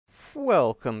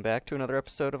Welcome back to another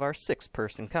episode of our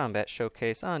six-person combat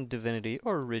showcase on Divinity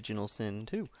Original Sin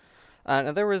 2.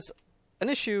 Now there was an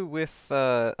issue with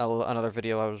another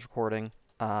video I was recording,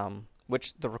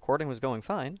 which the recording was going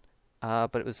fine,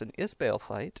 but it was an Isbale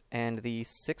fight, and the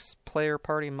six-player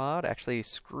party mod actually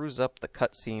screws up the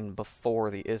cutscene before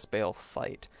the Isbale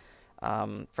fight.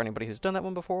 For anybody who's done that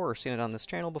one before or seen it on this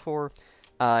channel before,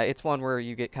 it's one where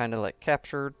you get kind of like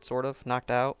captured, sort of, knocked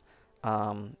out.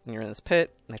 And you're in this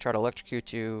pit, and they try to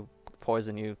electrocute you,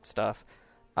 poison you, stuff.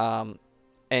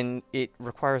 And it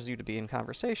requires you to be in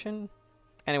conversation.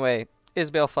 Anyway,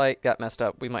 Isbale fight got messed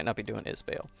up. We might not be doing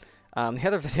Isbale. The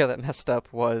other video that messed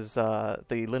up was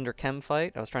the Linder Chem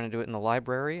fight. I was trying to do it in the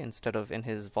library instead of in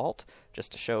his vault,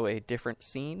 just to show a different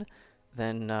scene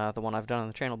than the one I've done on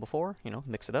the channel before. You know,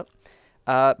 mix it up.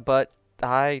 But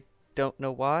I don't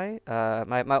know why.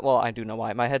 Well, I do know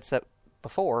why. My headset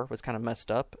before was kind of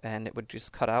messed up, and it would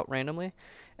just cut out randomly,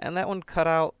 and that one cut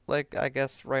out, like, I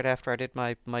guess right after I did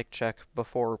my mic check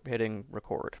before hitting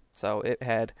record, so it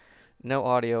had no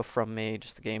audio from me,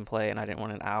 just the gameplay, and I didn't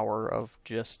want an hour of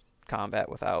just combat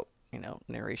without, you know,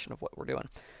 narration of what we're doing.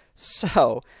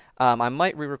 So I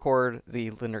might re-record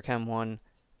the Linder Chem one,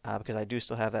 because I do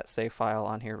still have that save file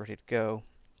on here ready to go,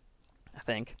 I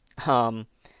think.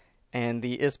 And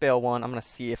the Isbale one, I'm going to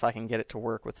see if I can get it to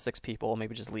work with 6 people.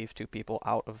 Maybe just leave 2 people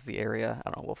out of the area. I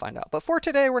don't know, we'll find out. But for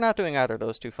today, we're not doing either of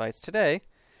those 2 fights. Today,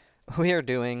 we are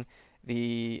doing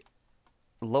the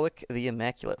Loic the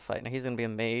Immaculate fight. Now, he's going to be a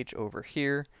mage over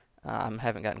here. I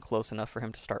haven't gotten close enough for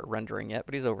him to start rendering yet,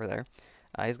 but he's over there.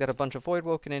 He's got a bunch of Void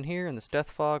Woken in here and this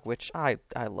Death Fog, which I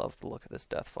love the look of this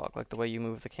Death Fog. Like, the way you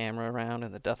move the camera around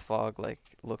and the Death Fog, like,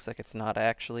 looks like it's not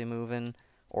actually moving,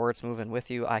 or it's moving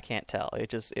with you. I can't tell.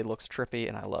 It looks trippy,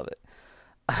 and I love it.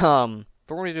 But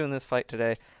we're going to be doing this fight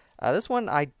today. This one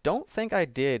I don't think I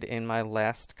did in my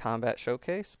last combat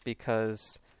showcase,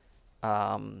 because,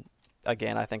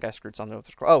 again, I think I screwed something with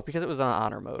the scroll. Oh, because it was on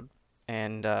honor mode,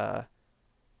 and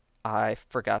I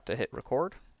forgot to hit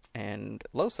record, and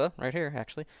Losa, right here,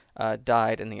 actually,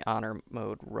 died in the honor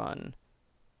mode run,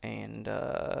 and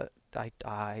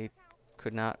I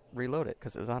could not reload it,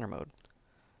 because it was honor mode.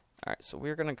 Alright, so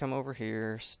we're going to come over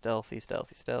here, stealthy,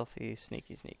 stealthy, stealthy,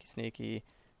 sneaky, sneaky, sneaky,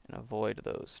 and avoid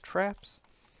those traps.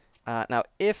 Now,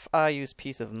 if I use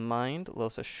Peace of Mind,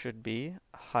 Losa should be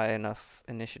high enough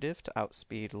initiative to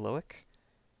outspeed Loic.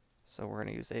 So we're going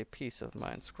to use a Peace of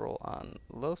Mind scroll on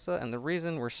Losa, and the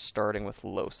reason we're starting with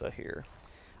Losa here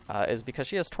is because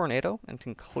she has Tornado and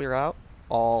can clear out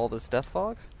all this Death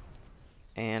Fog,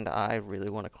 and I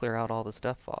really want to clear out all this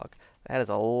Death Fog. That is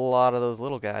a lot of those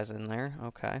little guys in there.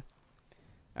 Okay.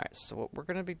 Alright, so what we're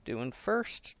going to be doing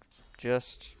first,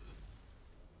 just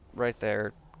right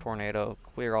there, Tornado,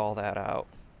 clear all that out.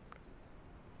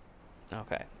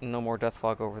 Okay, no more Death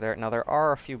Fog over there. Now, there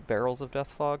are a few barrels of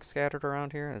Death Fog scattered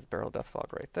around here. There's a barrel of Death Fog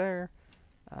right there.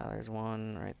 There's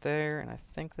one right there, and I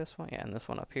think this one, yeah, and this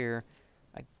one up here.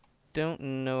 I don't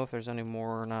know if there's any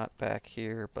more or not back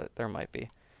here, but there might be.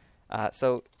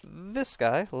 So this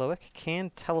guy, Loic,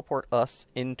 can teleport us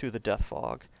into the Death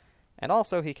Fog, and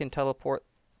also he can teleport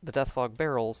the Death Fog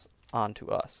barrels onto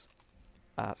us.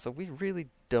 So we really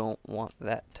don't want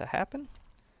that to happen.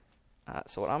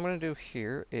 So what I'm going to do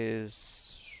here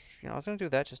is, you know, I was going to do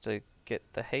that just to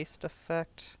get the haste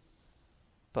effect,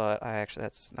 but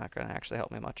that's not going to actually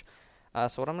help me much.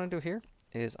 So what I'm going to do here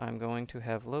is I'm going to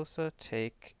have Losa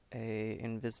take a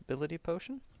invisibility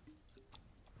potion.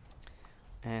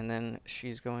 And then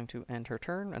she's going to end her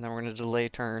turn, and then we're going to delay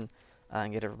turn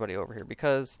and get everybody over here.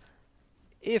 Because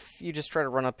if you just try to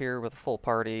run up here with a full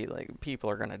party, like, people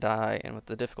are going to die. And with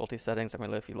the difficulty settings, I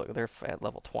mean, if you look, they're at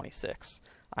level 26.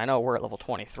 I know we're at level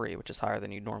 23, which is higher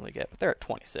than you'd normally get, but they're at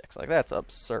 26. Like, that's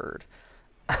absurd.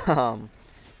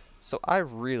 So I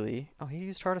really... Oh, he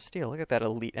used Heart of Steel. Look at that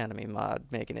elite enemy mod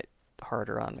making it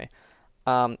harder on me.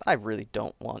 I really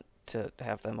don't want to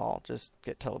have them all just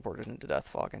get teleported into Death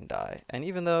Fog and die. And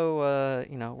even though,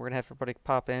 you know, we're going to have everybody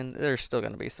pop in, there's still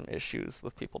going to be some issues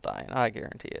with people dying. I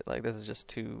guarantee it. Like, this is just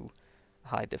too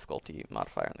high difficulty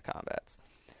modifier in the combats.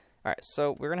 Alright,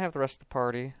 so we're going to have the rest of the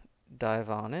party dive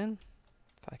on in.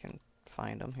 If I can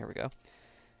find them. Here we go.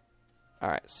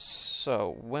 Alright,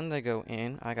 so when they go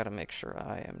in, I got to make sure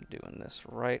I am doing this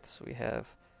right. So we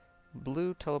have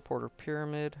blue teleporter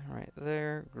pyramid right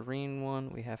there. Green one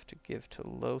we have to give to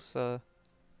Losa.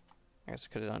 I guess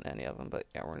we could have done any of them, but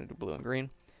yeah, we're going to do blue and green.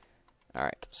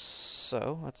 Alright,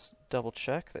 so let's double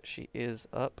check that she is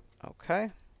up.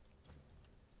 Okay.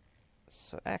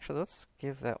 So actually, let's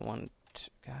give that one to...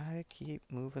 I keep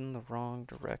moving the wrong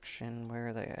direction. Where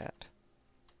are they at?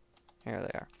 Here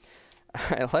they are.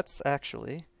 Alright, let's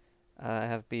actually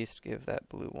Have Beast give that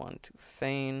blue one to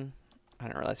Fane. I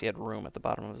didn't realize he had room at the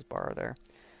bottom of his bar there.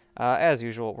 As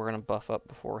usual, we're going to buff up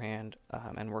beforehand,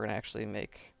 and we're going to actually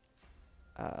make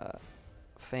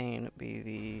Fane be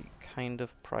the kind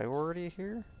of priority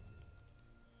here.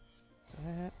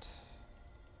 That,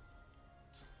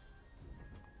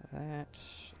 and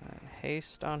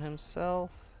haste on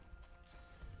himself,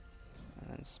 and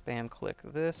then spam click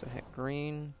this and hit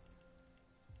green.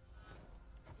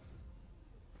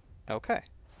 Okay.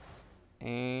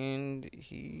 And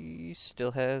he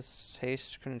still has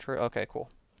haste control. Okay, cool.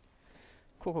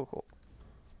 Cool.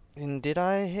 And did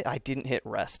I hit? I didn't hit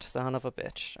rest, son of a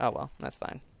bitch. Oh well, that's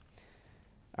fine.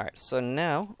 Alright, so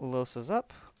now Los is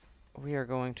up. We are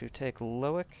going to take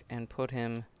Loic and put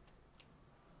him...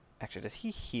 Actually, does he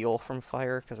heal from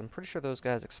fire? Because I'm pretty sure those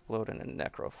guys explode in a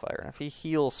necro fire. And if he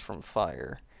heals from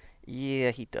fire,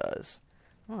 yeah, he does.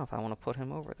 I don't know if I want to put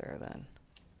him over there then.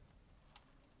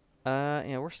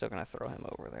 Yeah, we're still going to throw him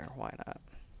over there. Why not?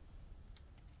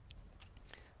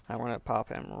 Now we're going to pop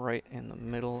him right in the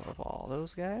middle of all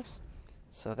those guys,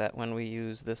 so that when we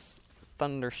use this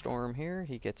thunderstorm here,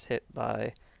 he gets hit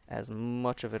by as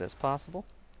much of it as possible.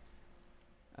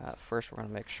 First, we're going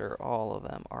to make sure all of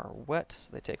them are wet,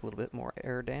 so they take a little bit more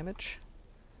air damage.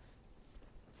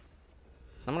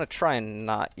 I'm going to try and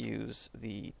not use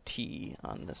the T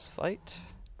on this fight.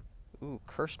 Ooh,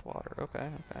 cursed water.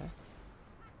 Okay.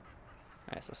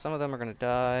 Alright, so some of them are going to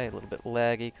die, a little bit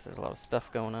laggy because there's a lot of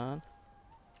stuff going on.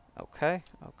 Okay.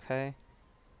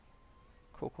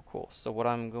 Cool. So what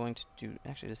I'm going to do...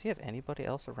 Actually, does he have anybody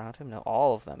else around him? No,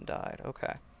 all of them died.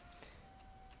 Okay.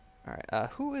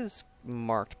 Alright, who is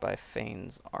marked by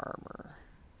Fane's armor?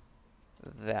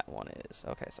 That one is.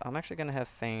 Okay, so I'm actually going to have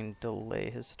Fane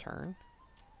delay his turn.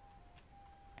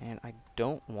 And I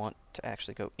don't want to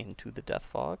actually go into the Death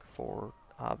Fog for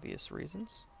obvious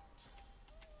reasons.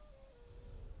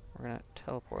 We're going to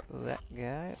teleport that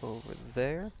guy over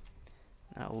there.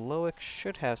 Now, Loic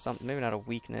should have something, maybe not a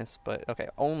weakness, but okay,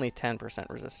 only 10%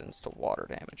 resistance to water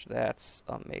damage. That's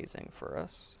amazing for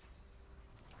us.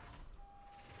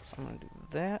 So I'm going to do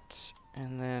that,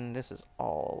 and then this is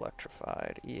all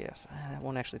electrified. Yes, that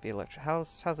won't actually be electric.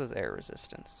 How's his air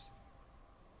resistance?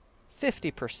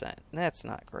 50%. That's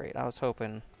not great. I was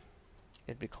hoping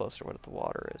it'd be closer to what the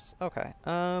water is. Okay,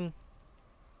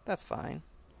 that's fine.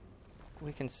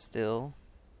 We can still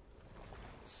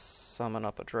summon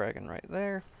up a dragon right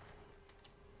there.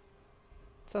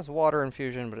 It says water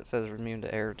infusion, but it says immune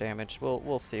to air damage.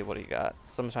 We'll see what he got.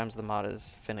 Sometimes the mod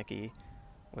is finicky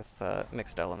with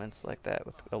mixed elements like that.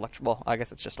 With well, I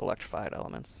guess it's just electrified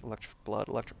elements. Electric blood,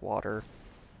 electric water,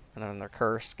 and then they're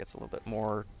cursed. Gets a little bit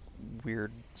more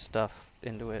weird stuff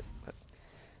into it. But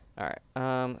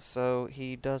alright, so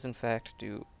he does in fact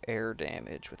do air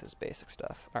damage with his basic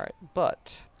stuff. Alright,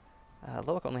 but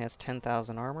Loic only has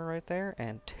 10,000 armor right there,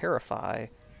 and Terrify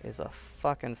is a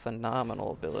fucking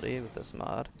phenomenal ability with this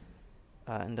mod,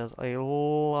 and does a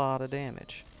lot of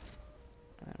damage.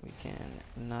 And we can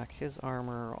knock his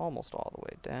armor almost all the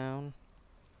way down.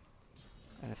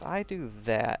 And if I do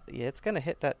that, yeah, it's going to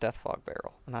hit that Death Fog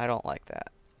barrel, and I don't like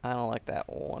that. I don't like that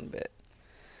one bit,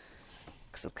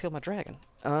 because it'll kill my dragon.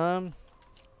 Alright,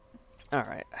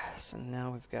 so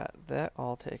now we've got that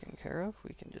all taken care of.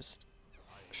 We can just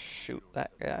shoot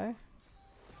that guy.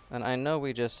 And I know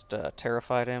we just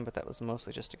terrified him, but that was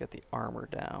mostly just to get the armor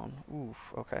down. Oof,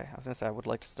 okay. I was going to say I would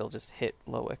like to still just hit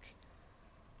Loic.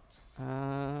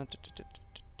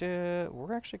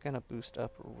 We're actually going to boost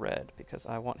up red, because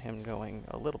I want him going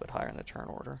a little bit higher in the turn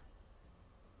order.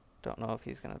 Don't know if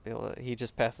he's going to be able to... He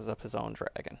just passes up his own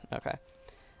dragon. Okay.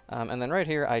 And then right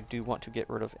here, I do want to get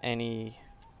rid of any...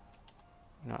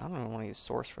 You know, I don't even want to use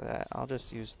source for that. I'll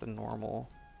just use the normal...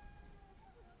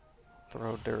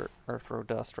 Throw dirt, or throw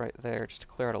dust right there, just to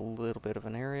clear out a little bit of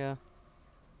an area.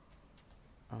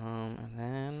 And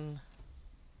then...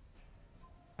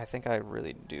 I think I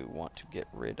really do want to get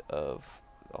rid of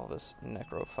all this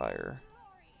necro fire,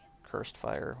 cursed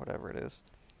fire, whatever it is.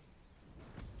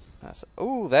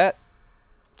 Ooh, that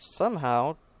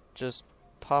somehow just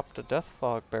popped a Death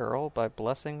Fog barrel by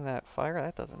blessing that fire?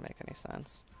 That doesn't make any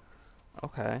sense.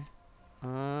 Okay.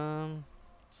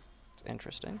 It's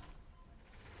interesting.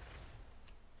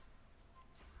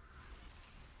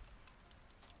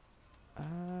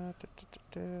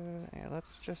 Yeah,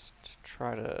 let's just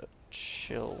try to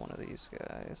chill one of these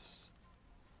guys.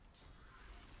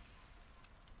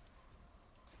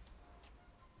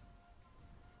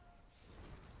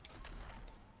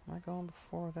 Am I going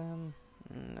before them?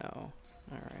 No.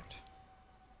 Alright.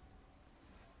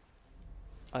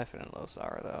 Ifin and Los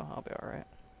are, though. I'll be alright.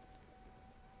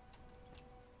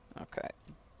 Okay.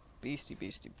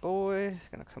 beastie boy.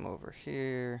 Gonna come over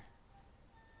here.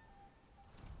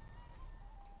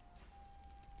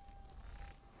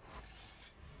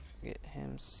 Get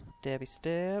him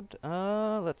stabbed.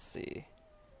 Let's see.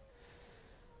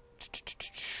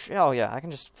 Oh yeah, I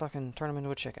can just fucking turn him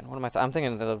into a chicken. What am I I'm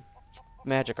thinking the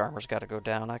magic armor's gotta go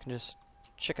down. I can just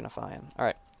chickenify him.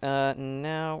 Alright,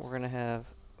 now we're gonna have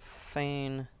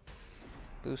Feign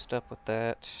boost up with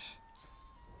that.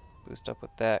 Boost up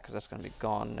with that, because that's gonna be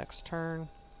gone next turn.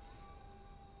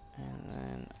 And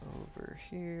then over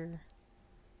here,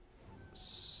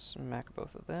 smack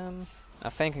both of them.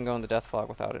 Now Feign can go in the Death Fog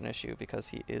without an issue because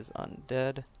he is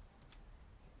undead.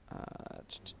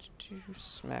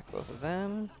 Smack both of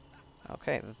them.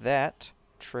 Okay, that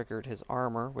triggered his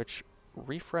armor, which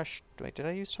refreshed... Wait, did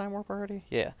I use Time Warp already?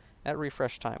 Yeah, that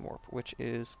refreshed Time Warp, which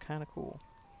is kind of cool.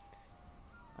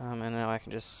 And now I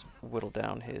can just whittle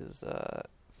down his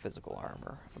physical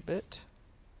armor a bit.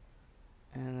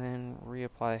 And then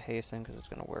reapply Hasten, because it's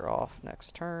going to wear off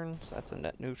next turn. So that's a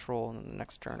net neutral, and then the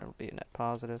next turn it'll be a net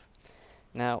positive.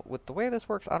 Now, with the way this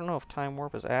works, I don't know if Time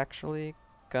Warp is actually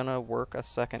gonna work a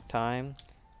second time.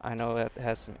 I know that it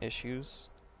has some issues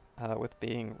with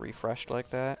being refreshed like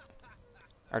that.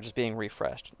 Or just being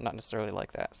refreshed, not necessarily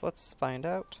like that. So let's find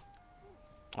out.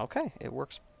 Okay, it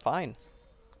works fine.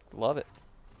 Love it.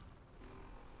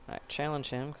 Alright, challenge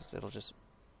him, because it'll just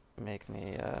make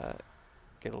me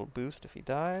get a little boost if he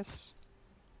dies.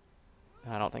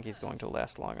 And I don't think he's going to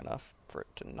last long enough for it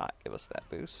to not give us that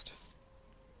boost.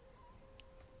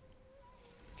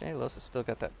 Okay, Los has still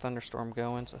got that thunderstorm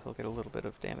going, so he'll get a little bit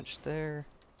of damage there.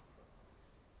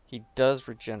 He does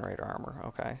regenerate armor.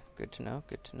 Okay, good to know,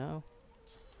 good to know.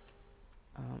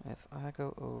 If I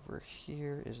go over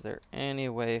here, is there any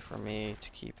way for me to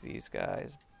keep these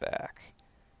guys back?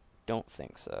 Don't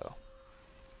think so.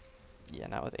 Yeah,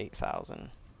 not with 8,000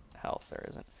 health, there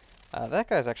isn't. That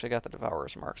guy's actually got the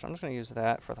Devourer's Mark, so I'm just going to use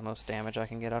that for the most damage I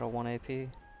can get out of 1 AP. And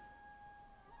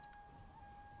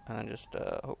then just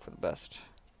hope for the best.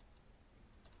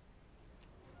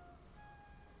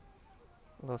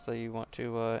 Losa, you want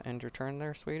to end your turn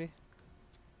there, sweetie?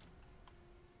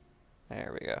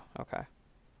 There we go. Okay.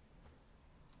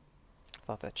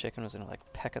 Thought that chicken was gonna like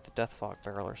peck at the Death Fog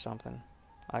barrel or something.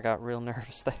 I got real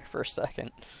nervous there for a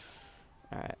second.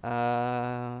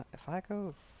 Alright, if I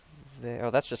go there...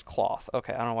 Oh, that's just cloth.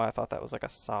 Okay, I don't know why I thought that was like a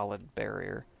solid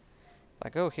barrier. If I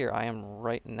go here, I am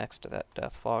right next to that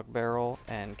Death Fog barrel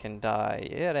and can die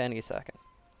at any second.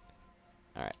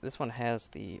 Alright, this one has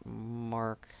the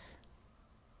mark...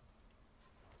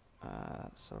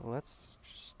 so let's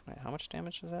just... Wait, how much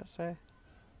damage does that say?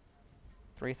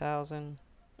 3,000?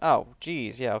 Oh,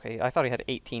 geez, yeah, okay. I thought he had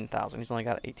 18,000. He's only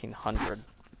got 1,800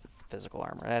 physical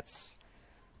armor. That's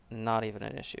not even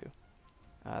an issue.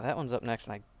 That one's up next,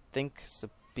 and I think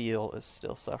Sabile is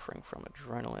still suffering from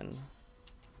adrenaline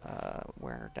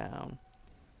wearing her down.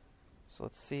 So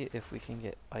let's see if we can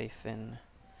get Eifen.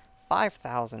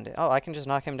 5,000. Oh, I can just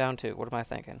knock him down too. What am I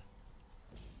thinking?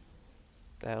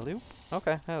 Loop?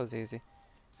 Okay, that was easy.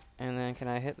 And then can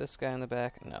I hit this guy in the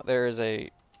back? No, there is a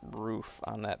roof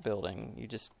on that building. You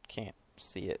just can't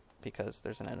see it because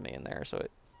there's an enemy in there, so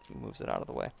it moves it out of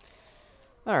the way.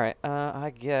 Alright,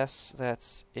 I guess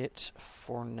that's it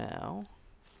for now.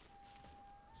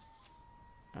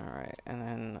 Alright, and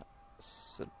then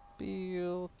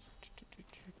Sabile.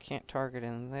 Can't target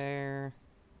in there.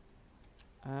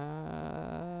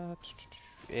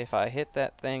 If I hit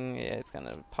that thing, yeah, it's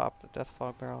gonna pop the Death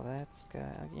Fog barrel. That's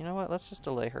you know what? Let's just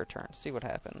delay her turn. See what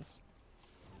happens.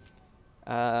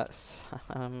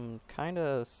 I'm kind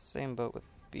of same boat with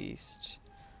Beast.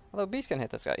 Although Beast can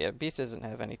hit this guy. Yeah, Beast doesn't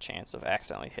have any chance of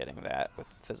accidentally hitting that with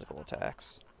physical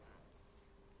attacks.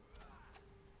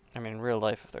 I mean, in real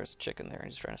life, if there's a chicken there and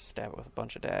he's trying to stab it with a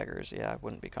bunch of daggers, yeah, I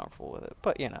wouldn't be comfortable with it.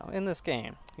 But, you know, in this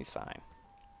game, he's fine.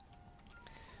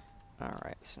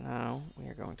 Alright, so now we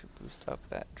are going to boost up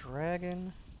that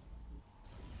dragon.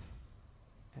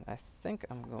 And I think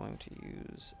I'm going to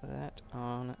use that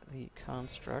on the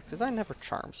construct, because I never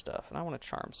charm stuff, and I want to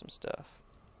charm some stuff.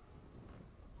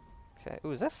 Okay,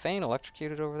 ooh, is that Feign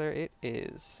electrocuted over there? It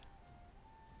is.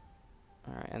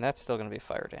 Alright, and that's still going to be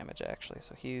fire damage, actually,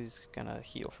 so he's going to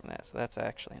heal from that, so that's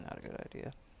actually not a good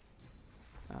idea.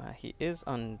 He is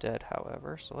undead,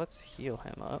 however, so let's heal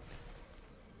him up.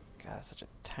 God, that's such a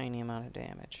tiny amount of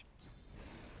damage.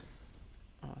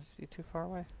 Oh, is he too far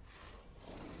away?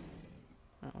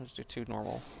 I'll just do 2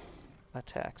 normal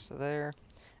attacks there.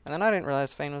 And then I didn't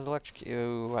realize Feign was electrocuted.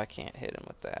 Ooh, I can't hit him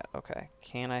with that. Okay,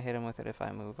 can I hit him with it if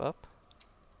I move up?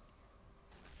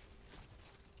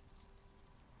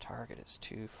 Target is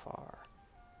too far.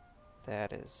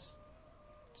 That is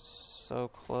so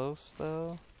close,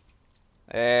 though.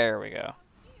 There we go.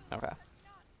 Okay.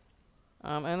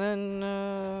 And then,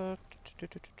 I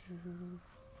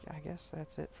guess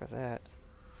that's it for that.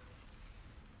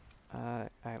 I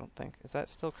don't think... Is that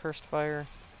still cursed fire?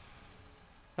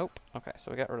 Nope. Okay, so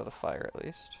we got rid of the fire at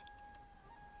least.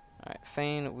 Alright,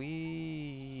 Fane,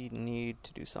 we need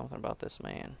to do something about this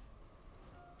man.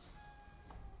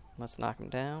 Let's knock him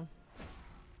down.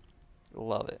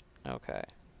 Love it. Okay.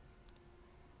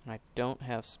 And I don't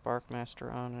have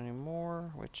Sparkmaster on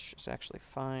anymore, which is actually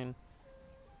fine.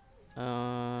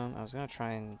 I was going to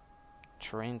try and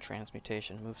terrain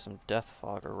transmutation, move some death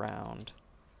fog around.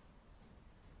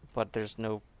 But there's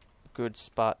no good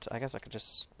spot. I guess I could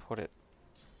just put it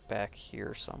back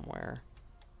here somewhere,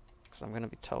 because I'm going to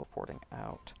be teleporting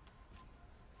out.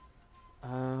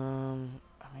 I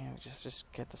mean,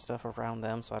 just get the stuff around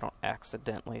them so I don't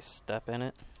accidentally step in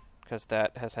it, because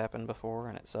that has happened before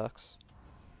and it sucks.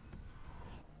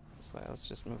 So let's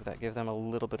just move that, give them a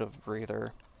little bit of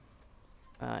breather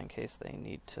in case they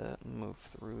need to move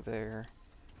through there.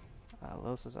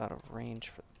 Los is out of range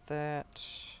for that.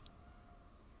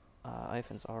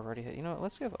 Ifan's already hit. You know what,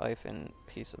 let's give Ifan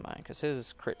peace of mind, because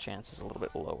his crit chance is a little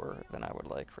bit lower than I would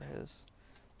like for his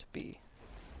to be.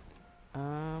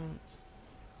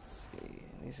 Let's see.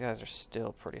 These guys are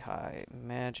still pretty high.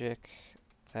 Magic.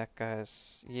 That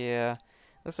guy's... Yeah.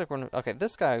 Looks like we're... Okay,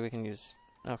 this guy we can use...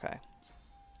 Okay.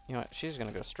 You know what, she's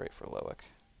gonna go straight for Loic.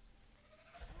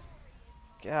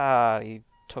 God, he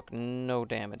took no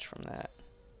damage from that.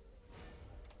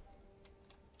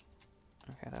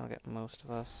 Okay, that'll get most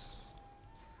of us.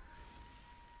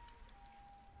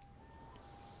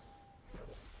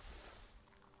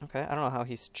 Okay, I don't know how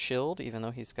he's chilled, even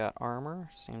though he's got armor.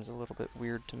 Seems a little bit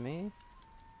weird to me.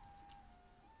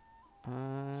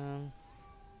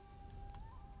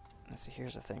 Let's see,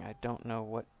 here's the thing. I don't know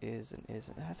what is and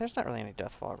isn't. There's not really any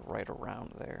death fog right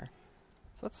around there.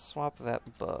 So let's swap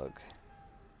that bug.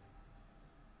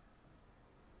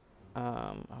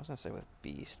 I was going to say with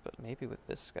Beast, but maybe with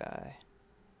this guy.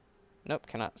 Nope,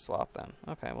 cannot swap them.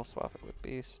 Okay, we'll swap it with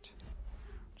Beast.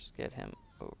 Just get him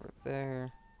over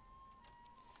there.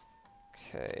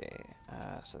 Okay,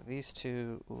 so these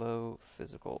two, low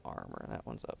physical armor. That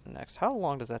one's up next. How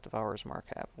long does that Devourer's Mark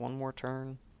have? One more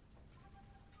turn?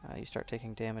 You start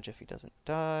taking damage if he doesn't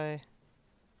die.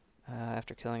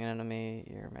 After killing an enemy,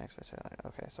 your max vitality.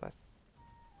 Okay, so I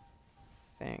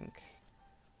think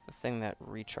the thing that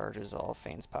recharges all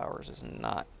Fane's powers is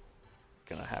not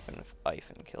gonna happen if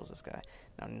Ifan kills this guy.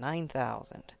 Now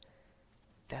 9,000.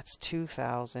 That's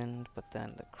 2,000, but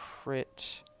then the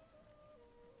crit.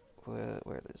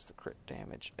 Where is the crit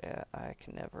damage at? I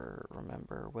can never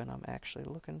remember when I'm actually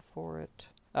looking for it.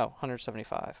 Oh,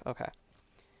 175. Okay.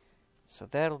 So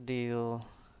that'll deal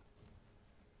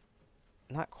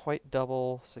not quite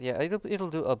double. So yeah, it'll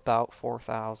do about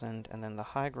 4,000, and then the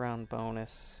high ground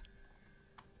bonus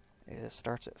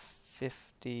starts at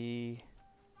 50.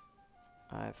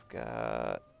 I've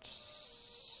got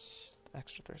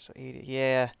extra 30, so 80.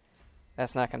 Yeah,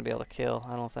 that's not going to be able to kill,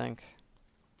 I don't think.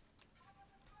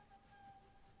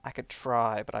 I could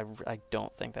try, but I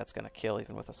don't think that's going to kill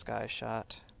even with a sky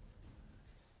shot.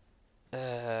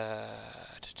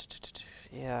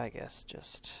 Yeah, I guess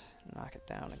just knock it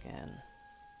down again.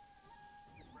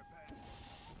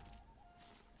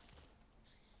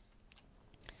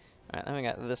 Alright, then we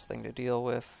got this thing to deal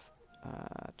with.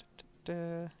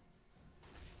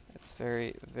 Let's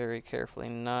very, very carefully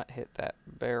not hit that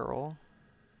barrel.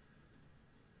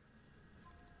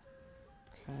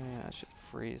 Okay, that should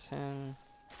freeze him.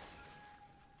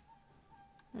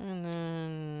 And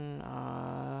then,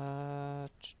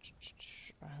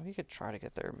 we could try to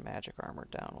get their magic armor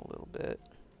down a little bit.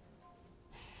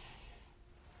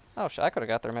 Oh, I could have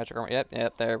got their magic armor.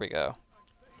 Yep, there we go.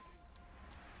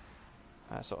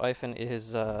 So Ifan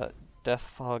is Death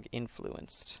Fog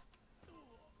influenced,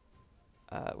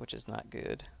 which is not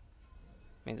good.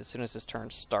 Means as soon as his turn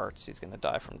starts, he's going to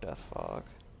die from Death Fog.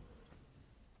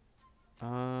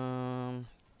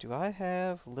 Do I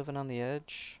have Living on the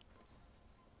Edge?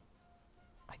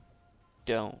 I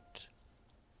don't,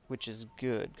 which is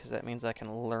good, because that means I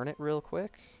can learn it real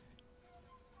quick.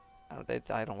 I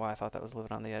don't know why I thought that was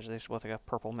Living on the Edge. They both got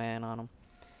Purple Man on them.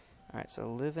 Alright,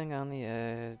 so Living on the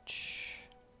Edge.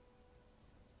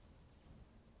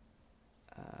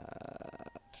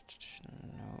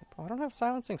 Nope. Oh, I don't have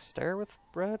Silencing Stare with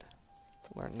Bread.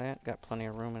 Learn that. Got plenty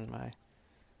of room in my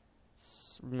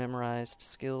memorized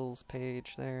skills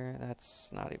page there.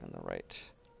 That's not even the right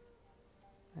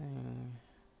thing.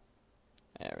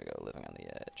 There we go, Living on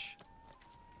the Edge.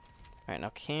 Alright,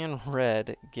 now can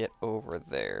red get over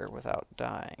there without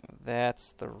dying?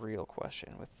 That's the real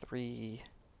question, with 3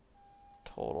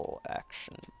 total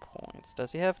action points.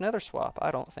 Does he have nether swap?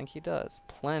 I don't think he does.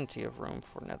 Plenty of room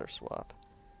for nether swap.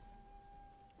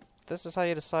 This is how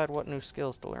you decide what new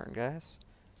skills to learn, guys.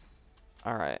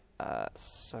 Alright,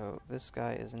 so this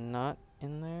guy is not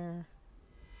in there.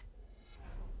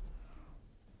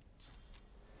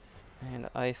 And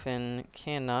Ifen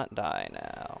cannot die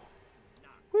now.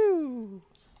 Woo!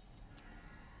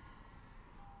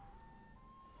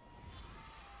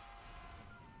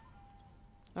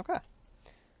 Okay.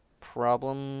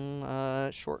 Problem,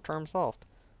 short-term solved.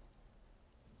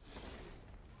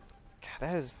 God,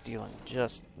 that is dealing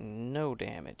just no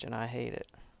damage, and I hate it.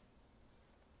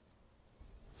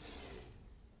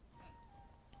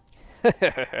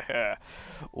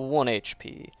 1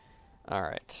 HP.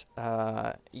 Alright.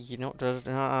 You know,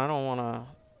 I don't want to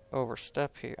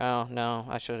overstep here. Oh, no.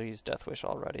 I should have used Death Wish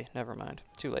already. Never mind.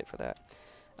 Too late for that.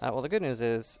 Well, the good news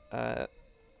is, that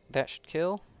should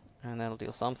kill, and that'll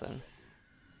deal something.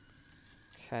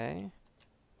 Okay.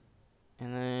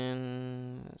 And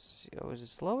then, let's see. Oh,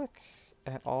 is Loic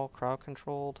at all crowd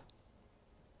controlled?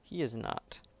 He is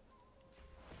not.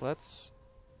 Let's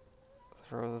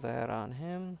throw that on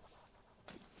him.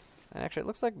 And actually, it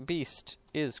looks like Beast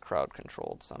is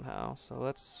crowd-controlled somehow, so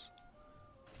let's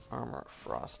Armor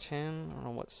Frost him. I don't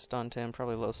know what stunned him.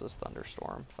 Probably Losa's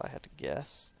Thunderstorm, if I had to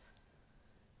guess.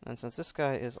 And since this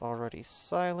guy is already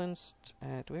silenced,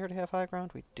 do we already have high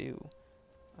ground? We do.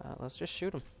 Let's just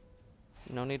shoot him.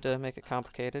 No need to make it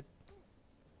complicated.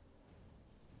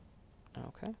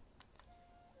 Okay.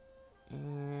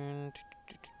 And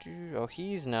oh,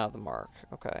 he's now the mark.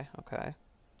 Okay, okay.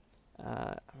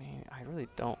 I mean, I really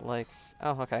don't like...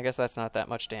 Oh, okay, I guess that's not that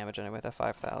much damage anyway, that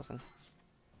 5,000.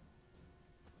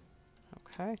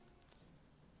 Okay.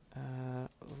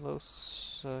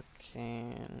 Losa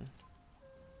can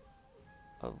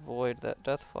avoid that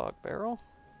Death Fog Barrel.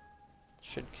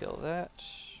 Should kill that.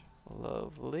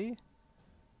 Lovely.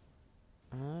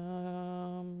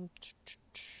 Well,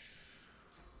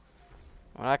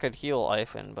 I could heal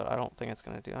Ifen, but I don't think it's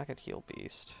going to do... I could heal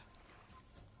Beast.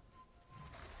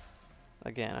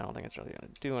 Again, I don't think it's really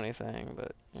going to do anything,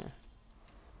 but yeah.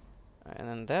 Right, and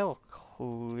then that'll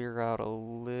clear out a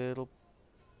little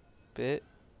bit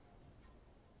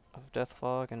of Death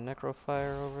Fog and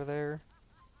Necrofire over there.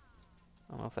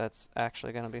 I don't know if that's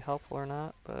actually going to be helpful or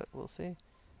not, but we'll see.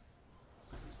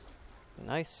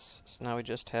 Nice. So now we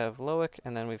just have Loic,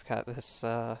 and then we've got this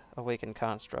Awakened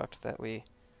Construct that we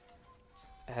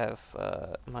have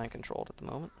mind controlled at the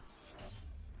moment.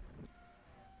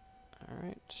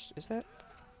 Alright, is that...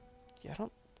 Yeah, I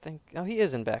don't think... Oh, he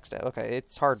is in backstab. Okay,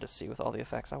 it's hard to see with all the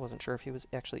effects. I wasn't sure if he was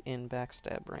actually in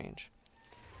backstab range.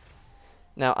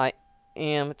 Now, I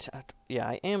am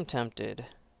tempted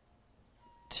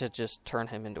to just turn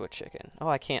him into a chicken. Oh,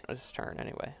 I can't just turn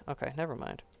anyway. Okay, never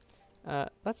mind.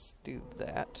 Let's do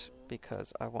that,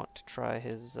 because I want to try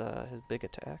his big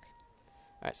attack.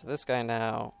 Alright, so this guy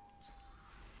now...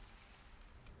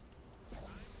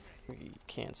 We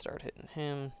can start hitting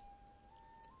him.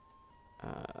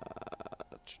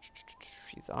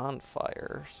 He's on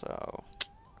fire, so...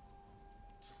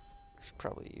 Should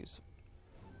probably use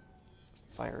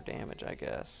fire damage, I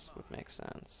guess, would make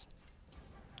sense.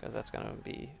 Because that's going to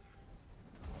be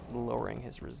lowering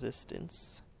his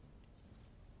resistance.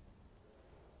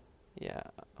 Yeah,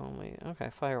 only...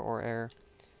 Okay, fire or air.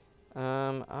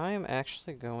 I'm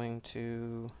actually going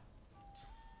to...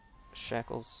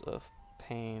 Shackles of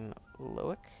Pain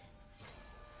Loic.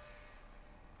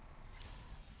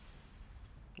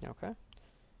 Okay.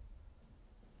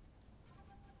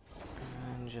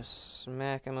 And just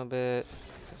smack him a bit,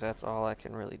 because that's all I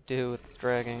can really do with this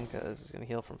dragon, because he's going to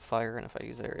heal from fire, and if I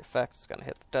use area effect, it's going to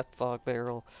hit the Death Fog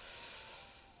Barrel.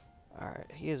 Alright,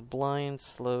 he is blind,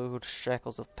 slowed,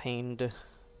 Shackles of Pained.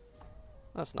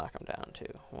 Let's knock him down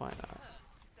too, why not?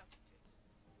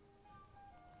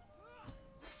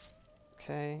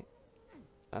 Okay.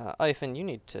 Ifen, you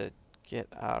need to get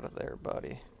out of there,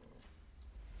 buddy.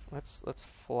 Let's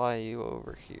fly you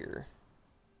over here.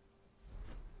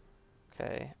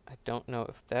 Okay, I don't know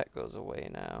if that goes away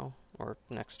now, or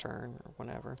next turn, or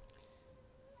whenever.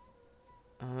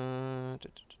 You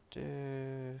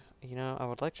know, I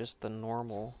would like just the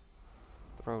normal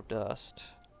throw dust.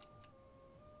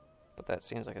 But that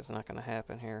seems like it's not going to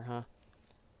happen here,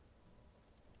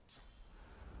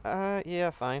 huh? Yeah,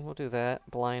 fine, we'll do that.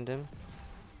 Blind him.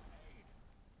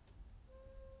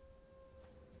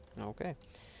 Okay.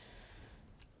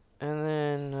 And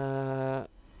then,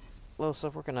 Losa,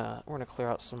 we're gonna clear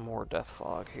out some more Death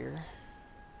Fog here.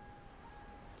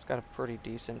 It's got a pretty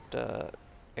decent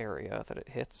area that it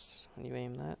hits when you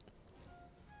aim that.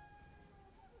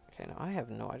 Okay, now I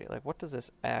have no idea. Like, what does this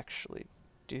actually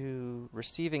do?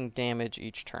 Receiving damage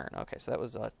each turn. Okay, so that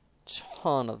was a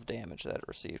ton of damage that it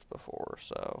received before,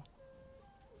 so...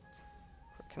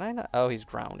 Can I not? Oh, he's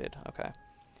grounded. Okay.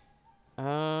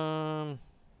 I'll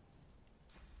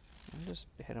just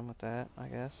hit him with that, I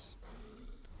guess.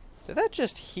 Did that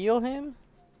just heal him?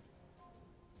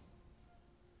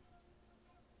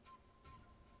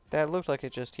 That looked like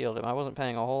it just healed him. I wasn't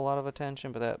paying a whole lot of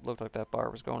attention, but that looked like that bar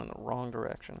was going in the wrong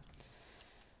direction.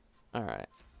 Alright.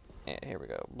 Yeah, here we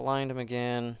go. Blind him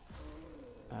again.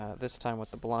 This time with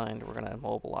the blind, we're going to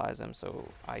immobilize him, so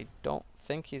I don't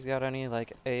think he's got any,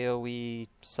 like, AoE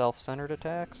self-centered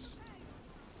attacks.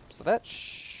 So that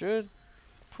should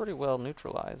pretty well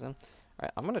neutralize him.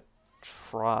 Alright, I'm going to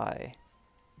try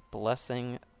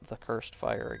blessing the cursed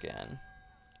fire again.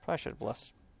 Probably should have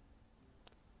blessed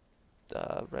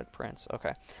Red Prince.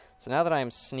 Okay, so now that I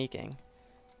am sneaking,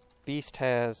 Beast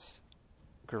has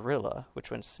Gorilla, which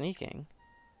when sneaking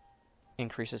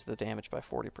increases the damage by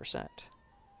 40%.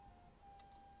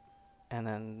 And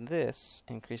then this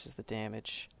increases the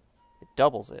damage, it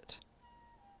doubles it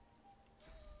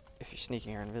if you're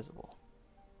sneaking or invisible.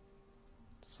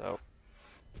 So,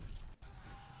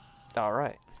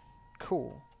 alright,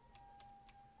 cool.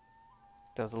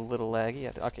 That was a little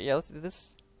laggy. Okay, yeah, let's do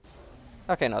this.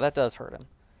 Okay, no, that does hurt him.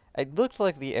 It looked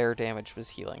like the air damage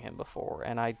was healing him before,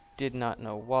 and I did not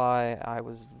know why. I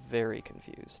was very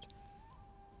confused.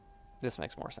 This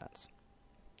makes more sense.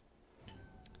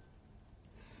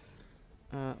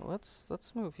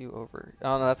 Let's move you over.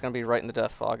 Oh no, that's gonna be right in the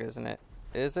death fog, isn't it?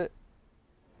 Is it?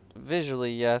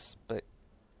 Visually, yes, but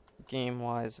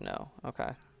game-wise, no.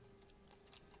 Okay.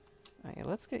 Okay,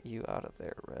 let's get you out of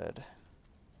there, Red.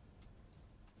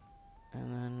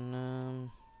 And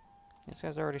then, this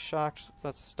guy's already shocked.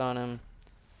 Let's stun him.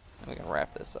 And we can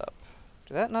wrap this up.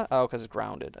 Did that not? Oh, because it's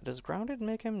grounded. Does grounded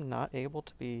make him not able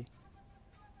to be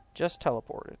just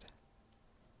teleported?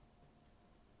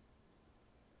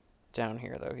 Down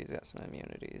here, though, he's got some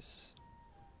immunities.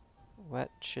 Wet,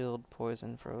 chilled,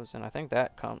 poison, frozen. I think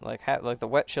that comes, like the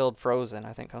wet, chilled, frozen,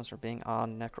 I think comes from being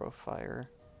on Necrofire.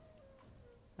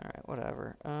 Alright,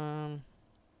 whatever. I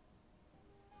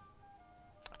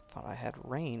thought I had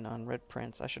Rain on Red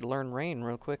Prince. I should learn Rain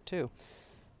real quick, too.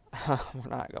 We're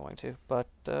not going to, but,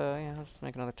 yeah, let's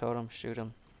make another totem, shoot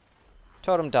him.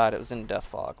 Totem died, it was in Death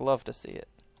Fog. Love to see it.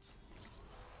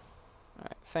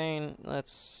 Alright, Fane,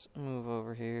 let's move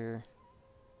over here.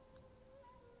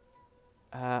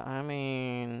 I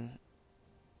mean,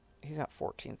 he's got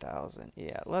 14,000.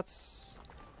 Yeah, let's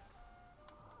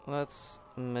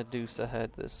Medusa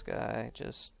head this guy.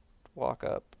 Just walk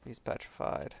up. He's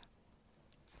petrified.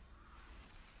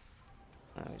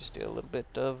 Let me just do a little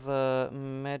bit of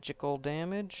magical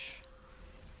damage,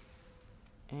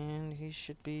 and he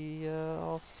should be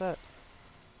all set.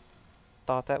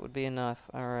 Thought that would be enough.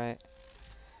 All right.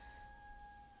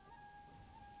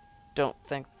 Don't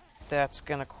think that's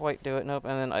gonna quite do it. Nope.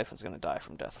 And then Ifan's gonna die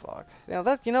from Death Fog.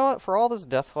 You know what? For all this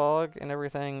Death Fog and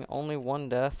everything, only one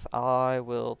death. I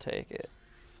will take it.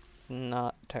 It's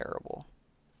not terrible.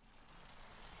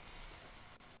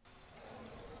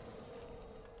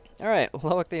 All right,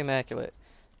 Loic the Immaculate,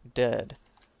 dead.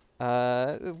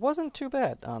 It wasn't too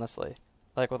bad, honestly.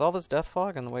 Like, with all this Death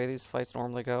Fog and the way these fights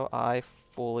normally go, I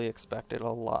fully expected a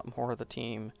lot more of the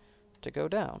team to go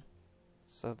down.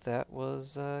 So that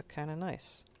was kind of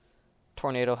nice.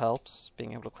 Tornado helps,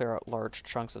 being able to clear out large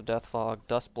chunks of Death Fog.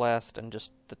 Dust Blast and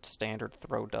just the standard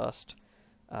throw dust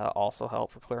also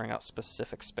help for clearing out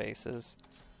specific spaces.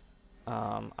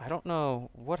 I don't know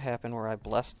what happened where I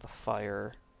blessed the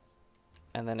fire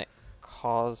and then it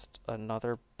caused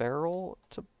another barrel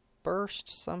to burst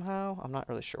somehow. I'm not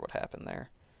really sure what happened there.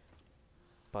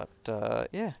 But,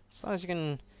 yeah, as long as you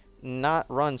can not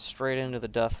run straight into the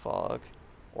Death Fog,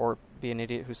 or be an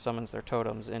idiot who summons their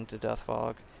totems into Death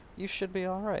Fog, you should be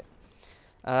alright.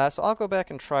 So I'll go back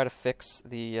and try to fix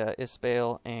the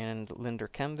Isbale and Linder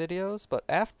Chem videos, but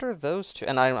after those two,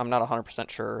 and I'm not 100%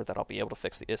 sure that I'll be able to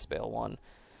fix the Isbale one,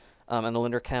 and the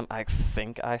Linder Chem, I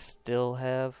think I still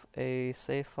have a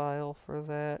save file for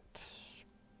that.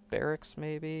 Barracks,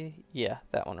 maybe? Yeah,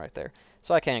 that one right there.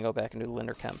 So I can go back and do the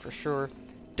Linder Chem for sure.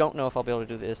 Don't know if I'll be able to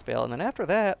do the Isbale. And then after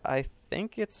that, I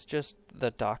think it's just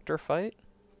the Doctor fight,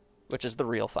 which is the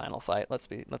real final fight, let's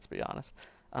be honest.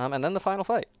 And then the final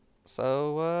fight.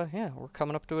 So, yeah, we're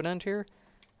coming up to an end here.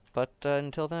 But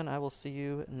until then, I will see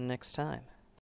you next time.